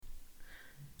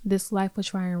This life will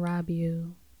try and rob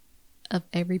you of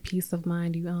every piece of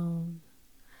mind you own.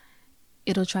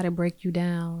 It'll try to break you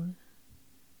down,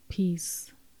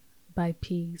 piece by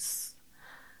piece,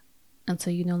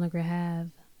 until you no longer have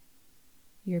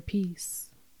your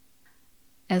peace.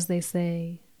 As they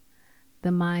say,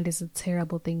 the mind is a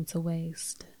terrible thing to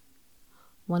waste,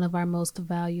 one of our most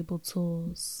valuable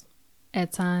tools.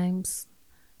 At times,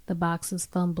 the box is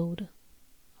fumbled,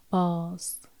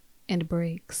 falls, and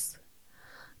breaks,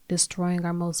 destroying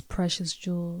our most precious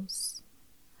jewels.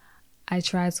 I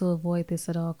try to avoid this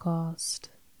at all cost.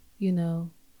 You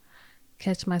know,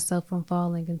 catch myself from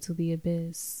falling into the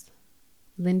abyss,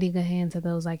 lending a hand to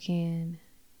those I can,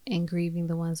 and grieving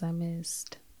the ones I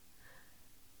missed.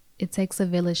 It takes a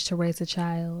village to raise a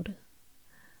child,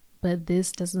 but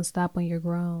this doesn't stop when you're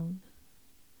grown.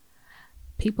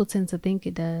 People tend to think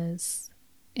it does,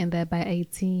 and that by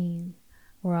 18,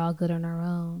 we're all good on our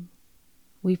own.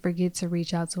 We forget to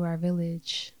reach out to our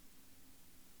village.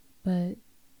 But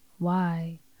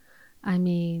why? I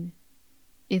mean,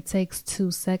 it takes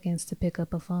 2 seconds to pick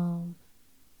up a phone.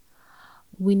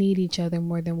 We need each other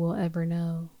more than we'll ever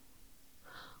know.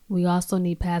 We also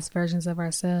need past versions of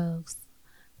ourselves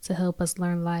to help us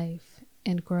learn life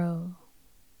and grow.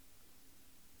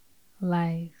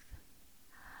 Life,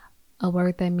 a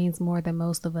word that means more than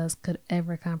most of us could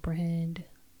ever comprehend.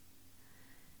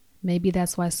 Maybe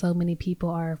that's why so many people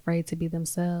are afraid to be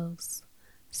themselves.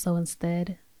 So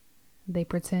instead, they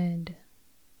pretend.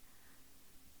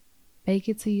 Fake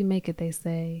it till you make it, they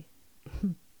say.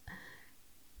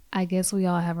 I guess we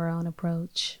all have our own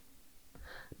approach.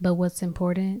 But what's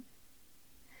important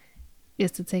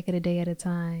is to take it a day at a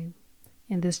time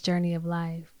in this journey of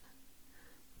life,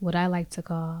 what I like to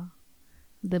call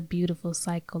the beautiful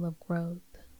cycle of growth.